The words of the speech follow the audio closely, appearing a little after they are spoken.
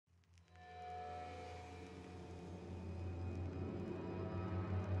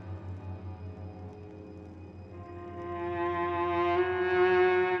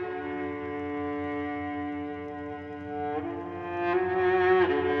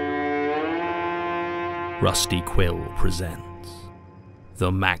Rusty Quill presents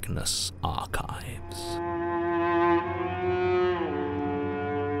the Magnus Archives.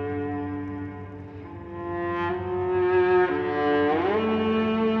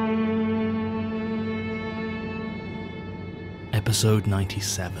 Episode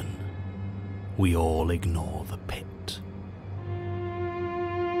 97. We all ignore the pit.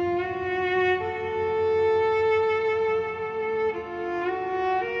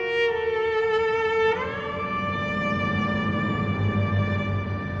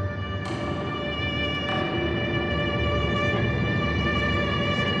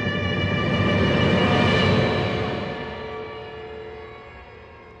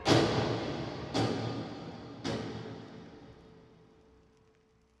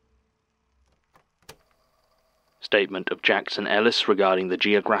 Statement of Jackson Ellis regarding the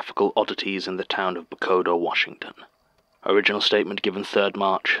geographical oddities in the town of Bucoda, Washington. Original statement given 3rd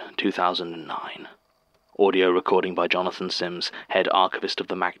March, 2009. Audio recording by Jonathan Sims, head archivist of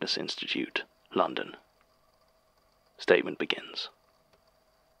the Magnus Institute, London. Statement begins.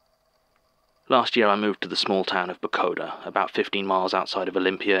 Last year I moved to the small town of Bucoda, about 15 miles outside of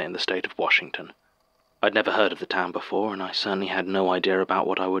Olympia in the state of Washington. I'd never heard of the town before, and I certainly had no idea about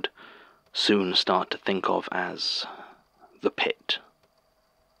what I would soon start to think of as the pit.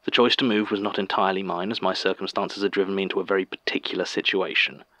 The choice to move was not entirely mine, as my circumstances had driven me into a very particular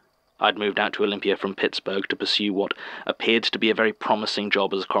situation. I'd moved out to Olympia from Pittsburgh to pursue what appeared to be a very promising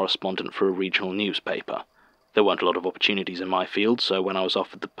job as a correspondent for a regional newspaper. There weren't a lot of opportunities in my field, so when I was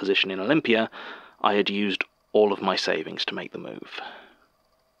offered the position in Olympia, I had used all of my savings to make the move.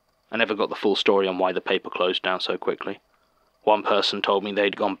 I never got the full story on why the paper closed down so quickly. One person told me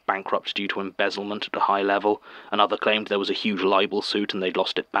they'd gone bankrupt due to embezzlement at a high level, another claimed there was a huge libel suit and they'd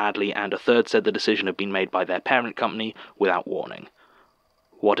lost it badly, and a third said the decision had been made by their parent company without warning.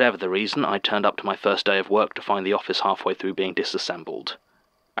 Whatever the reason, I turned up to my first day of work to find the office halfway through being disassembled.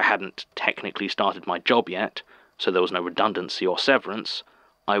 I hadn't technically started my job yet, so there was no redundancy or severance.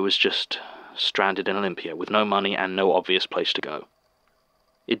 I was just stranded in Olympia with no money and no obvious place to go.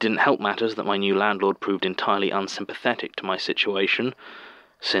 It didn't help matters that my new landlord proved entirely unsympathetic to my situation,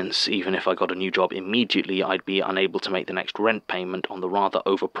 since even if I got a new job immediately, I'd be unable to make the next rent payment on the rather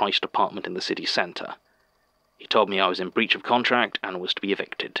overpriced apartment in the city centre. He told me I was in breach of contract and was to be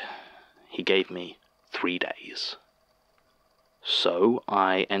evicted. He gave me 3 days. So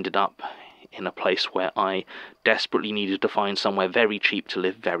I ended up in a place where I desperately needed to find somewhere very cheap to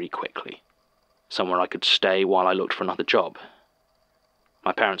live very quickly. Somewhere I could stay while I looked for another job.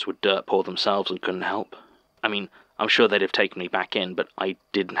 My parents were dirt poor themselves and couldn't help. I mean, I'm sure they'd have taken me back in, but I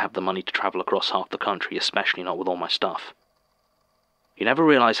didn't have the money to travel across half the country, especially not with all my stuff. You never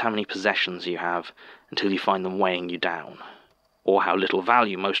realize how many possessions you have until you find them weighing you down, or how little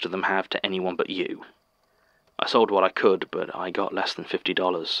value most of them have to anyone but you. I sold what I could, but I got less than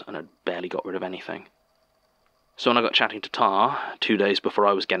 $50 and had barely got rid of anything. So when I got chatting to Tar, 2 days before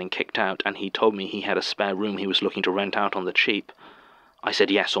I was getting kicked out, and he told me he had a spare room he was looking to rent out on the cheap, I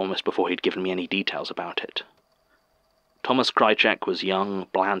said yes almost before he'd given me any details about it. Thomas Krychek was young,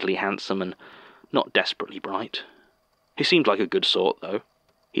 blandly handsome, and not desperately bright. He seemed like a good sort, though.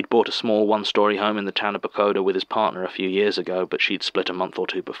 He'd bought a small one-story home in the town of Bucoda with his partner a few years ago, but she'd split a month or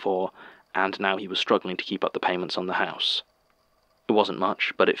two before, and now he was struggling to keep up the payments on the house. It wasn't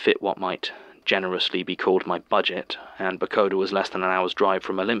much, but it fit what might generously be called my budget, and Bucoda was less than an hour's drive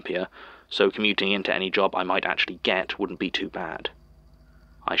from Olympia, so commuting into any job I might actually get wouldn't be too bad.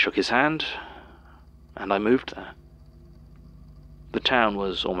 I shook his hand, and I moved there. The town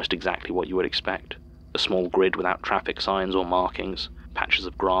was almost exactly what you would expect. A small grid without traffic signs or markings, patches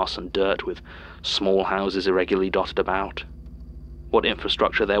of grass and dirt with small houses irregularly dotted about. What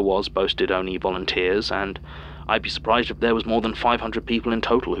infrastructure there was boasted only volunteers, and I'd be surprised if there was more than 500 people in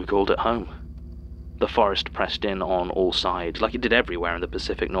total who called it home. The forest pressed in on all sides, like it did everywhere in the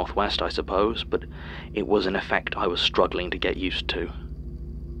Pacific Northwest, I suppose, but it was an effect I was struggling to get used to.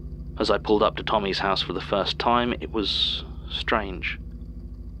 As I pulled up to Tommy's house for the first time, it was strange.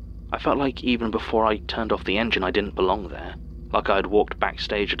 I felt like even before I turned off the engine I didn't belong there, like I had walked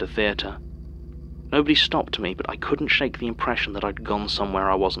backstage at a theatre. Nobody stopped me, but I couldn't shake the impression that I'd gone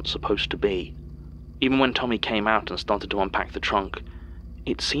somewhere I wasn't supposed to be. Even when Tommy came out and started to unpack the trunk,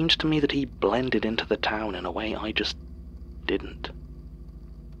 it seemed to me that he blended into the town in a way I just didn't.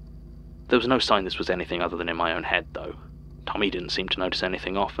 There was no sign this was anything other than in my own head, though. Tommy didn't seem to notice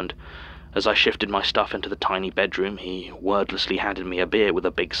anything off, and as I shifted my stuff into the tiny bedroom, he wordlessly handed me a beer with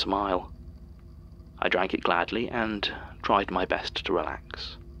a big smile. I drank it gladly and tried my best to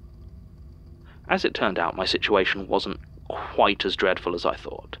relax. As it turned out, my situation wasn't quite as dreadful as I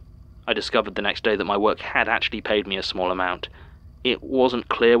thought. I discovered the next day that my work had actually paid me a small amount. It wasn't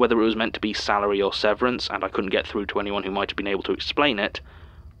clear whether it was meant to be salary or severance, and I couldn't get through to anyone who might have been able to explain it,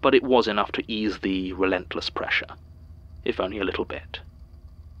 but it was enough to ease the relentless pressure, if only a little bit.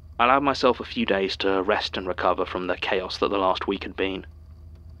 I allowed myself a few days to rest and recover from the chaos that the last week had been.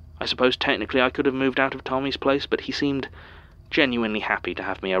 I suppose technically I could have moved out of Tommy's place, but he seemed genuinely happy to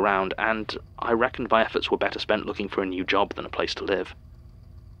have me around, and I reckoned my efforts were better spent looking for a new job than a place to live.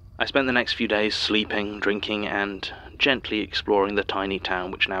 I spent the next few days sleeping, drinking, and gently exploring the tiny town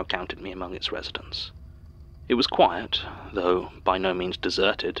which now counted me among its residents. It was quiet, though by no means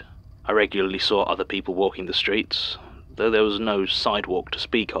deserted. I regularly saw other people walking the streets, though there was no sidewalk to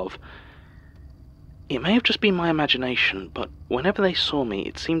speak of. It may have just been my imagination, but whenever they saw me,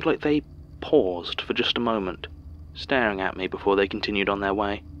 it seemed like they paused for just a moment, staring at me before they continued on their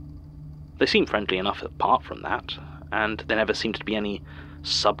way. They seemed friendly enough apart from that, and there never seemed to be any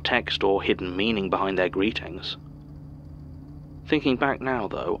subtext or hidden meaning behind their greetings. Thinking back now,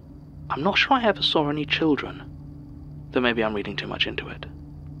 though, I'm not sure I ever saw any children, though maybe I'm reading too much into it.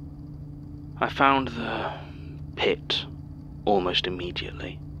 I found the pit almost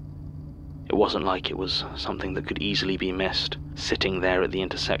immediately. It wasn't like it was something that could easily be missed, sitting there at the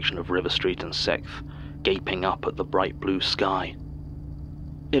intersection of River Street and 6th, gaping up at the bright blue sky.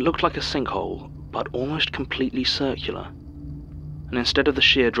 It looked like a sinkhole, but almost completely circular. And instead of the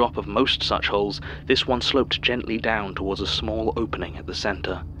sheer drop of most such holes, this one sloped gently down towards a small opening at the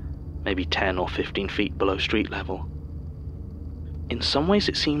centre, maybe 10 or 15 feet below street level. In some ways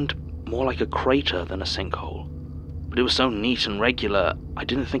it seemed more like a crater than a sinkhole, but it was so neat and regular, I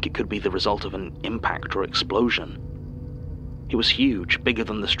didn't think it could be the result of an impact or explosion. It was huge, bigger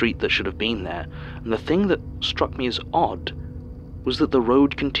than the street that should have been there, and the thing that struck me as odd was that the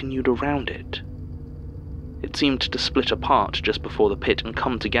road continued around it. It seemed to split apart just before the pit and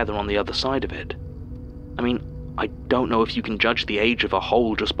come together on the other side of it. I mean, I don't know if you can judge the age of a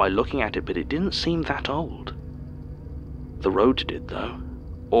hole just by looking at it, but it didn't seem that old. The road did, though.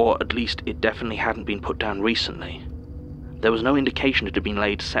 Or at least it definitely hadn't been put down recently. There was no indication it had been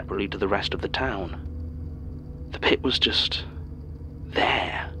laid separately to the rest of the town. The pit was just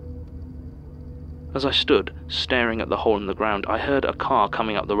there. As I stood, staring at the hole in the ground, I heard a car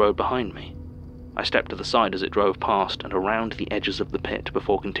coming up the road behind me. I stepped to the side as it drove past and around the edges of the pit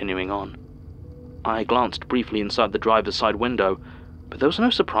before continuing on. I glanced briefly inside the driver's side window, but there was no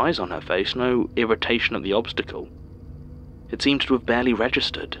surprise on her face, no irritation at the obstacle. It seemed to have barely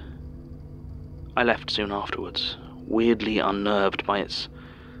registered. I left soon afterwards, weirdly unnerved by its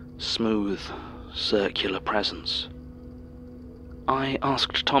smooth, circular presence. I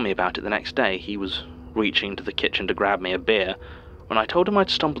asked Tommy about it the next day. He was reaching into the kitchen to grab me a beer when I told him I'd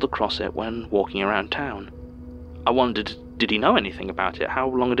stumbled across it when walking around town. I wondered, did he know anything about it? How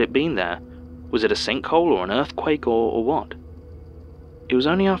long had it been there? Was it a sinkhole or an earthquake or what? It was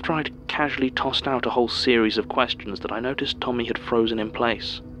only after I'd casually tossed out a whole series of questions that I noticed Tommy had frozen in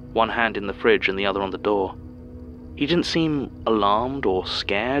place, one hand in the fridge and the other on the door. He didn't seem alarmed or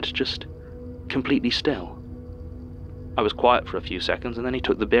scared, just completely still. I was quiet for a few seconds, and then he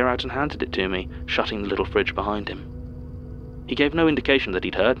took the beer out and handed it to me, shutting the little fridge behind him. He gave no indication that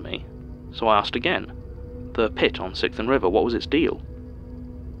he'd heard me, so I asked again. The pit on 6th and River, what was its deal?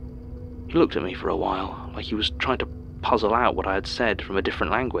 He looked at me for a while, like he was trying to puzzle out what I had said from a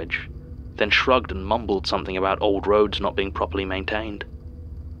different language, then shrugged and mumbled something about old roads not being properly maintained.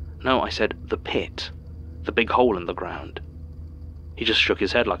 No, I said, the pit, the big hole in the ground. He just shook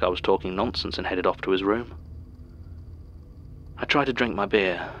his head like I was talking nonsense and headed off to his room. I tried to drink my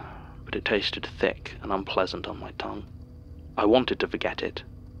beer, but it tasted thick and unpleasant on my tongue. I wanted to forget it,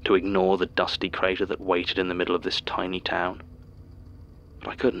 to ignore the dusty crater that waited in the middle of this tiny town. But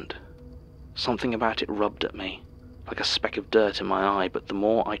I couldn't. Something about it rubbed at me, like a speck of dirt in my eye, but the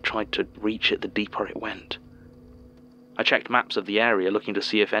more I tried to reach it, the deeper it went. I checked maps of the area, looking to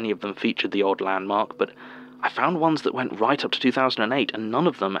see if any of them featured the odd landmark, but I found ones that went right up to 2008, and none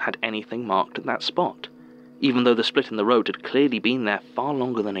of them had anything marked at that spot, even though the split in the road had clearly been there far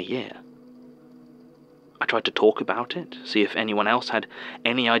longer than a year. I tried to talk about it, see if anyone else had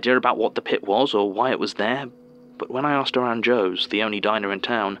any idea about what the pit was or why it was there, but when I asked around Joe's, the only diner in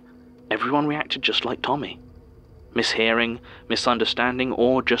town, everyone reacted just like Tommy. Mishearing, misunderstanding,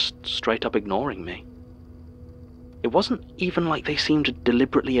 or just straight up ignoring me. It wasn't even like they seemed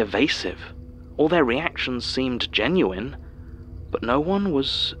deliberately evasive. All their reactions seemed genuine, but no one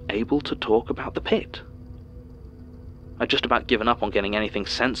was able to talk about the pit. I'd just about given up on getting anything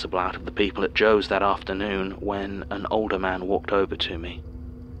sensible out of the people at Joe's that afternoon when an older man walked over to me.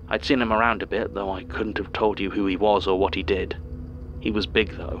 I'd seen him around a bit, though I couldn't have told you who he was or what he did. He was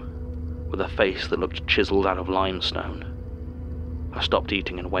big, though. with a face that looked chiseled out of limestone. I stopped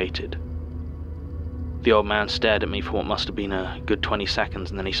eating and waited. The old man stared at me for what must have been a good 20 seconds,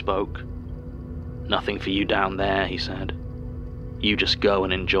 and then he spoke. "Nothing for you down there," he said. "You just go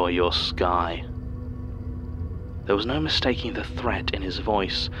and enjoy your sky." There was no mistaking the threat in his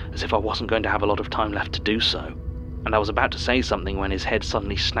voice, as if I wasn't going to have a lot of time left to do so, and I was about to say something when his head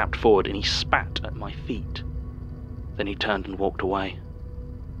suddenly snapped forward and he spat at my feet. Then he turned and walked away.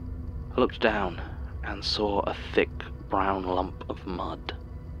 I looked down and saw a thick brown lump of mud.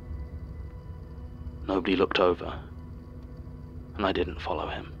 Nobody looked over, and I didn't follow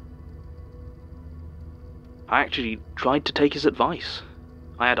him. I actually tried to take his advice.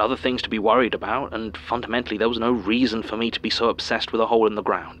 I had other things to be worried about, and fundamentally there was no reason for me to be so obsessed with a hole in the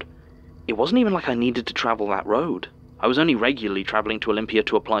ground. It wasn't even like I needed to travel that road. I was only regularly travelling to Olympia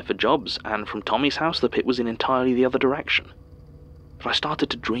to apply for jobs, and from Tommy's house the pit was in entirely the other direction. But I started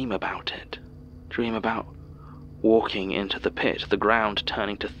to dream about it. Dream about walking into the pit, the ground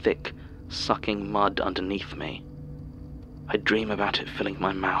turning to thick, sucking mud underneath me. I'd dream about it filling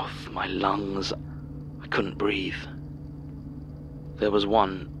my mouth, my lungs. I couldn't breathe. There was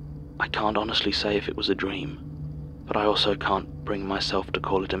one, I can't honestly say if it was a dream, but I also can't bring myself to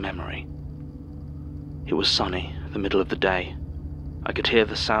call it a memory. It was sunny, the middle of the day. I could hear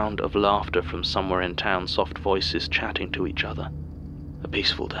the sound of laughter from somewhere in town, soft voices chatting to each other. A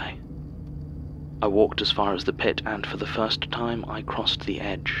peaceful day. I walked as far as the pit, and for the first time I crossed the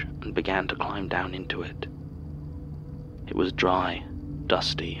edge and began to climb down into it. It was dry,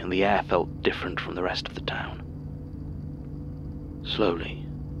 dusty, and the air felt different from the rest of the town. Slowly,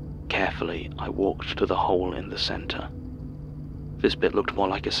 carefully, I walked to the hole in the center. This bit looked more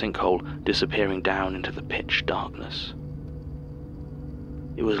like a sinkhole, disappearing down into the pitch darkness.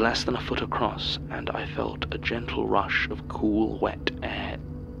 It was less than a foot across, and I felt a gentle rush of cool, wet air.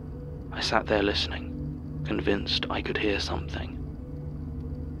 I sat there listening, convinced I could hear something.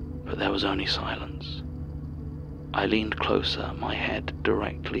 But there was only silence. I leaned closer, my head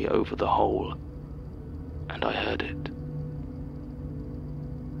directly over the hole, and I heard it.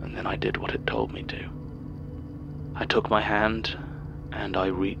 And then I did what it told me to. I took my hand, and I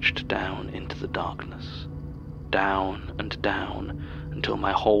reached down into the darkness. Down and down, until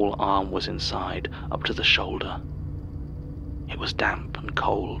my whole arm was inside, up to the shoulder. It was damp and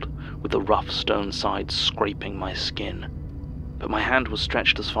cold, with the rough stone sides scraping my skin. But my hand was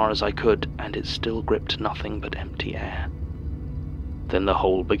stretched as far as I could, and it still gripped nothing but empty air. Then the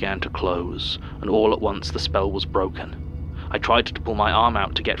hole began to close, and all at once the spell was broken. I tried to pull my arm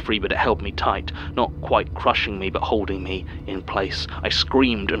out to get free, but it held me tight, not quite crushing me, but holding me in place. I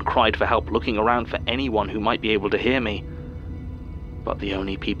screamed and cried for help, looking around for anyone who might be able to hear me. But the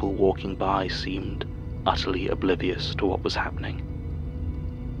only people walking by seemed utterly oblivious to what was happening.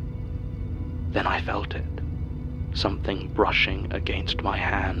 Then I felt it, something brushing against my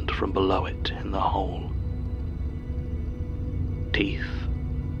hand from below it in the hole. Teeth,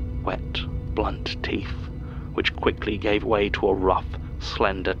 wet, blunt teeth, which quickly gave way to a rough,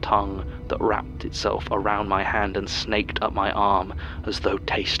 slender tongue that wrapped itself around my hand and snaked up my arm as though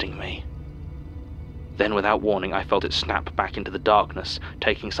tasting me. Then, without warning, I felt it snap back into the darkness,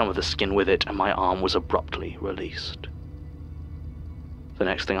 taking some of the skin with it, and my arm was abruptly released. The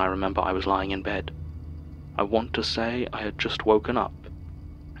next thing I remember, I was lying in bed. I want to say I had just woken up,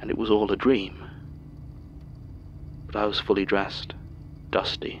 and it was all a dream. But I was fully dressed,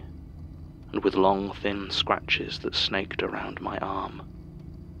 dusty, and with long, thin scratches that snaked around my arm.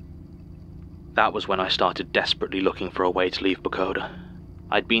 That was when I started desperately looking for a way to leave Bucoda.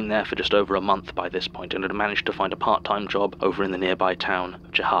 I'd been there for just over a month by this point, and had managed to find a part-time job over in the nearby town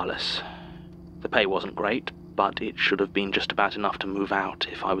of Chehalis. The pay wasn't great, but it should have been just about enough to move out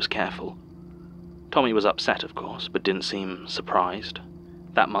if I was careful. Tommy was upset, of course, but didn't seem surprised.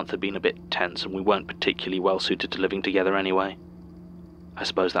 That month had been a bit tense, and we weren't particularly well suited to living together anyway. I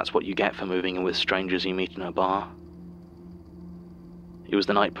suppose that's what you get for moving in with strangers you meet in a bar. It was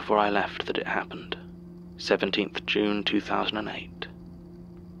the night before I left that it happened, 17th June 2008.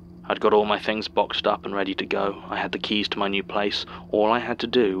 I'd got all my things boxed up and ready to go. I had the keys to my new place. All I had to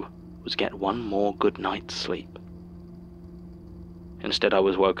do was get one more good night's sleep. Instead, I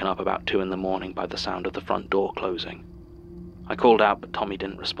was woken up about 2 in the morning by the sound of the front door closing. I called out, but Tommy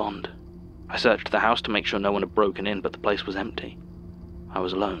didn't respond. I searched the house to make sure no one had broken in, but the place was empty. I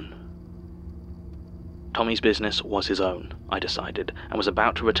was alone. Tommy's business was his own, I decided, and was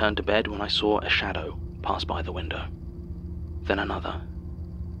about to return to bed when I saw a shadow pass by the window. Then another.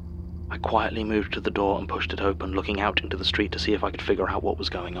 I quietly moved to the door and pushed it open, looking out into the street to see if I could figure out what was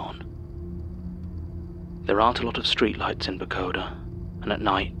going on. There aren't a lot of streetlights in Bucoda, and at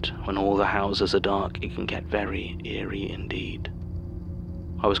night, when all the houses are dark, it can get very eerie indeed.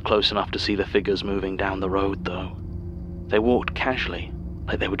 I was close enough to see the figures moving down the road, though. They walked casually,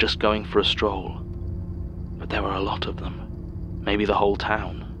 like they were just going for a stroll. But there were a lot of them, maybe the whole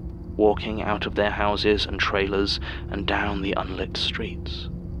town, walking out of their houses and trailers and down the unlit streets.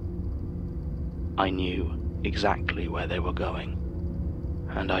 I knew exactly where they were going,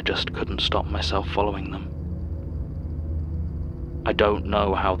 and I just couldn't stop myself following them. I don't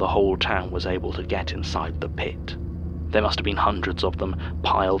know how the whole town was able to get inside the pit. There must have been hundreds of them,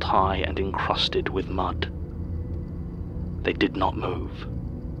 piled high and encrusted with mud. They did not move,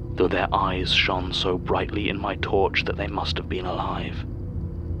 though their eyes shone so brightly in my torch that they must have been alive.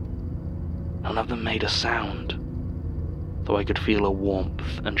 None of them made a sound, though I could feel a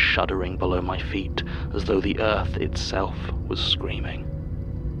warmth and shuddering below my feet, as though the earth itself was screaming.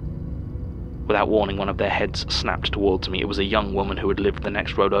 Without warning, one of their heads snapped towards me. It was a young woman who had lived the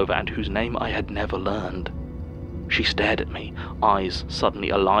next road over and whose name I had never learned. She stared at me, eyes suddenly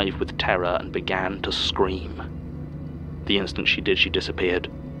alive with terror, and began to scream. The instant she did, she disappeared,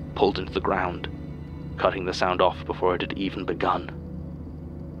 pulled into the ground, cutting the sound off before it had even begun.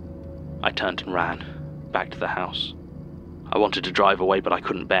 I turned and ran, back to the house. I wanted to drive away, but I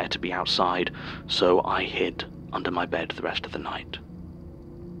couldn't bear to be outside, so I hid under my bed the rest of the night,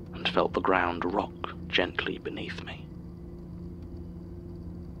 and felt the ground rock gently beneath me.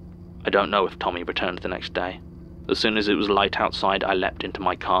 I don't know if Tommy returned the next day. As soon as it was light outside, I leapt into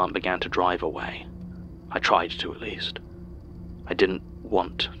my car and began to drive away. I tried to, at least. I didn't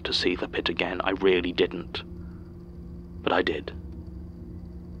want to see the pit again, I really didn't. But I did.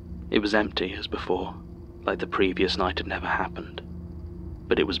 It was empty as before, like the previous night had never happened.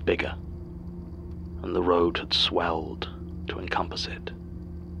 But it was bigger, and the road had swelled to encompass it.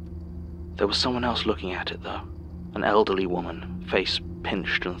 There was someone else looking at it, though. An elderly woman, face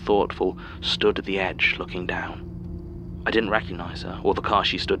pinched and thoughtful, stood at the edge looking down. I didn't recognize her, or the car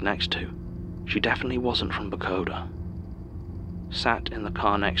she stood next to. She definitely wasn't from Bucoda. Sat in the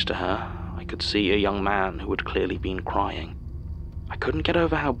car next to her, I could see a young man who had clearly been crying. I couldn't get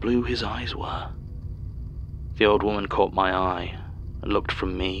over how blue his eyes were. The old woman caught my eye and looked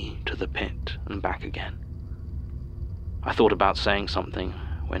from me to the pit and back again. I thought about saying something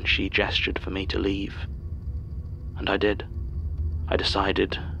when she gestured for me to leave, and I did. I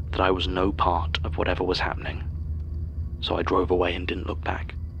decided that I was no part of whatever was happening, so I drove away and didn't look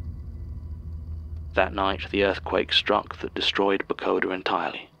back. That night, the earthquake struck that destroyed Bucoda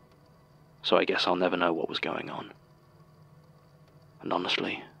entirely, so I guess I'll never know what was going on. And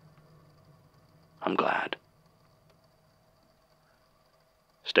honestly, I'm glad.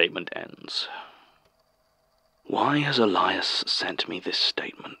 Statement ends. Why has Elias sent me this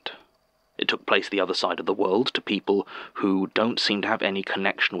statement? It took place the other side of the world, to people who don't seem to have any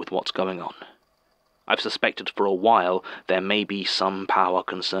connection with what's going on. I've suspected for a while there may be some power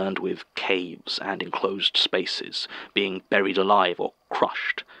concerned with caves and enclosed spaces, being buried alive or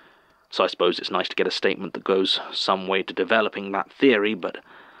crushed. So I suppose it's nice to get a statement that goes some way to developing that theory, but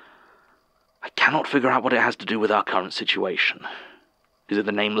I cannot figure out what it has to do with our current situation. Is it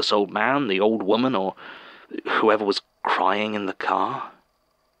the nameless old man, the old woman, or whoever was crying in the car?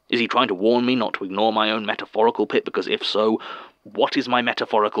 Is he trying to warn me not to ignore my own metaphorical pit? Because if so, what is my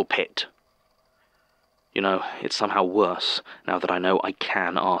metaphorical pit? You know, it's somehow worse now that I know I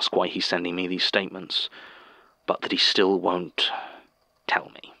can ask why he's sending me these statements, but that he still won't tell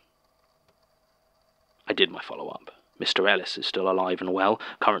me. I did my follow-up. Mr. Ellis is still alive and well,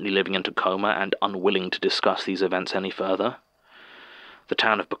 currently living in Tacoma and unwilling to discuss these events any further. The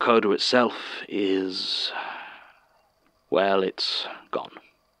town of Bucoda itself is... well, it's gone.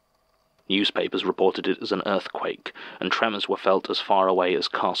 Newspapers reported it as an earthquake, and tremors were felt as far away as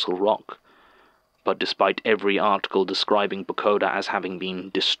Castle Rock. But despite every article describing Bucoda as having been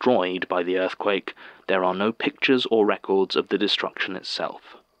destroyed by the earthquake, there are no pictures or records of the destruction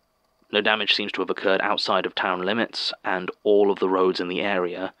itself. No damage seems to have occurred outside of town limits, and all of the roads in the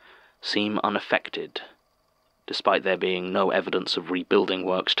area seem unaffected, despite there being no evidence of rebuilding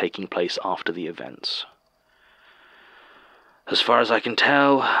works taking place after the events. As far as I can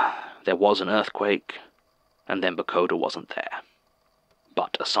tell, there was an earthquake, and then Bucoda wasn't there.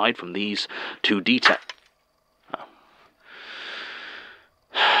 But aside from these two details... Oh.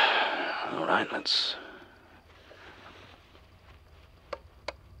 Alright, let's...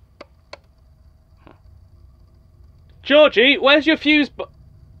 Georgie, where's your fuse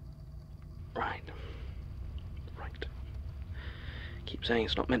Right. Keep saying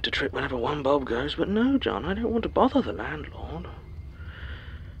it's not meant to trip whenever one bulb goes, but no, John, I don't want to bother the landlord.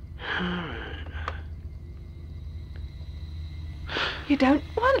 Alright. You don't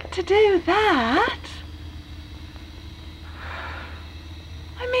want to do that.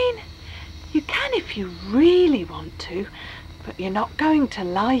 I mean, you can if you really want to, but you're not going to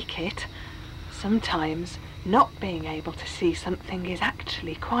like it. Sometimes not being able to see something is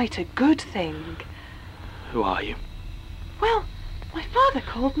actually quite a good thing. Who are you? Well, my father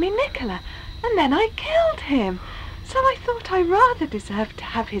called me Nikola, and then I killed him. So I thought I rather deserved to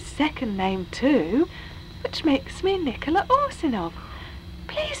have his second name too, which makes me Nikola Orsinov.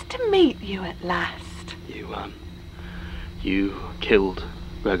 Pleased to meet you at last. You killed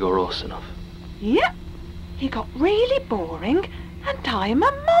Gregor Orsinov? Yep. He got really boring, and I'm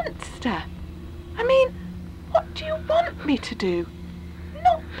a monster. I mean, what do you want me to do?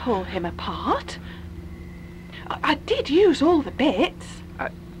 Not pull him apart? I did use all the bits.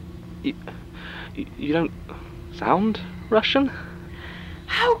 You don't sound Russian?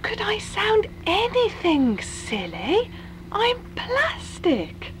 How could I sound anything, silly? I'm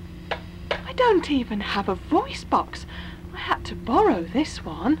plastic. I don't even have a voice box. I had to borrow this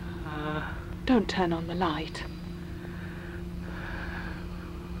one. Don't turn on the light.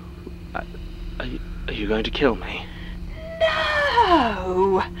 Are you going to kill me?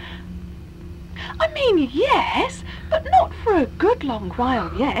 No! I mean, yes, but not for a good long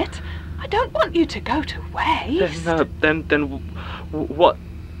while yet. I don't want you to go to waste. Then what?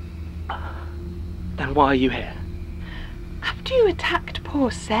 Then why are you here? After you attacked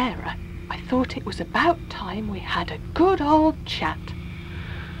poor Sarah, I thought it was about time we had a good old chat.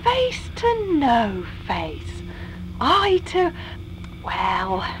 Face to no face. Eye to...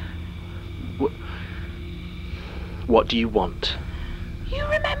 well... What do you want? You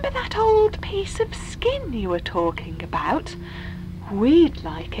remember that old piece of skin you were talking about? We'd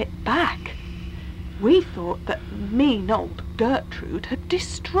like it back. We thought that mean old Gertrude had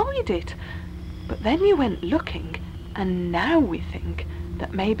destroyed it. But then you went looking, and now we think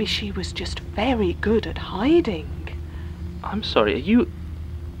that maybe she was just very good at hiding. I'm sorry, are you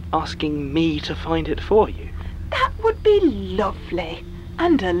asking me to find it for you? That would be lovely,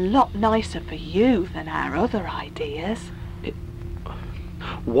 and a lot nicer for you than our other ideas.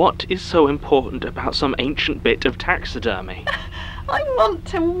 What is so important about some ancient bit of taxidermy? I want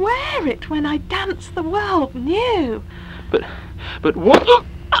to wear it when I dance the world new. But what?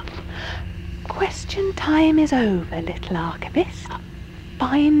 Question time is over, little Archivist.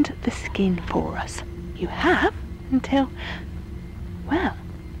 Find the skin for us. You have until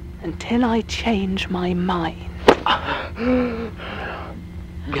I change my mind.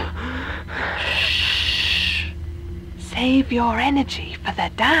 Shh. Save your energy for the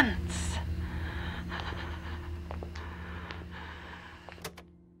dance.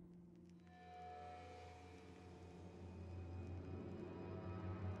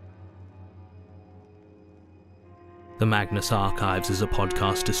 The Magnus Archives is a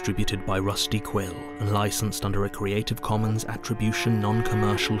podcast distributed by Rusty Quill and licensed under a Creative Commons Attribution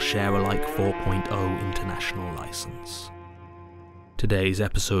Non-Commercial Share-alike 4.0 international license. Today's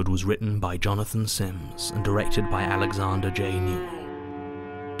episode was written by Jonathan Sims and directed by Alexander J.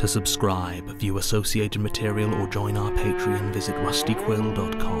 Newall. To subscribe, view associated material or join our Patreon, visit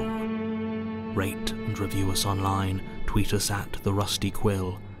rustyquill.com. Rate and review us online, tweet us at The Rusty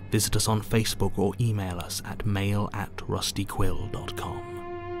Quill, visit us on Facebook or email us at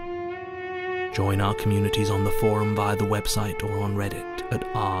mail@rustyquill.com. Join our communities on the forum via the website or on Reddit at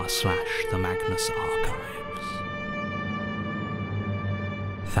r/the Magnus Archives.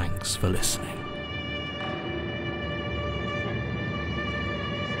 Thanks for listening.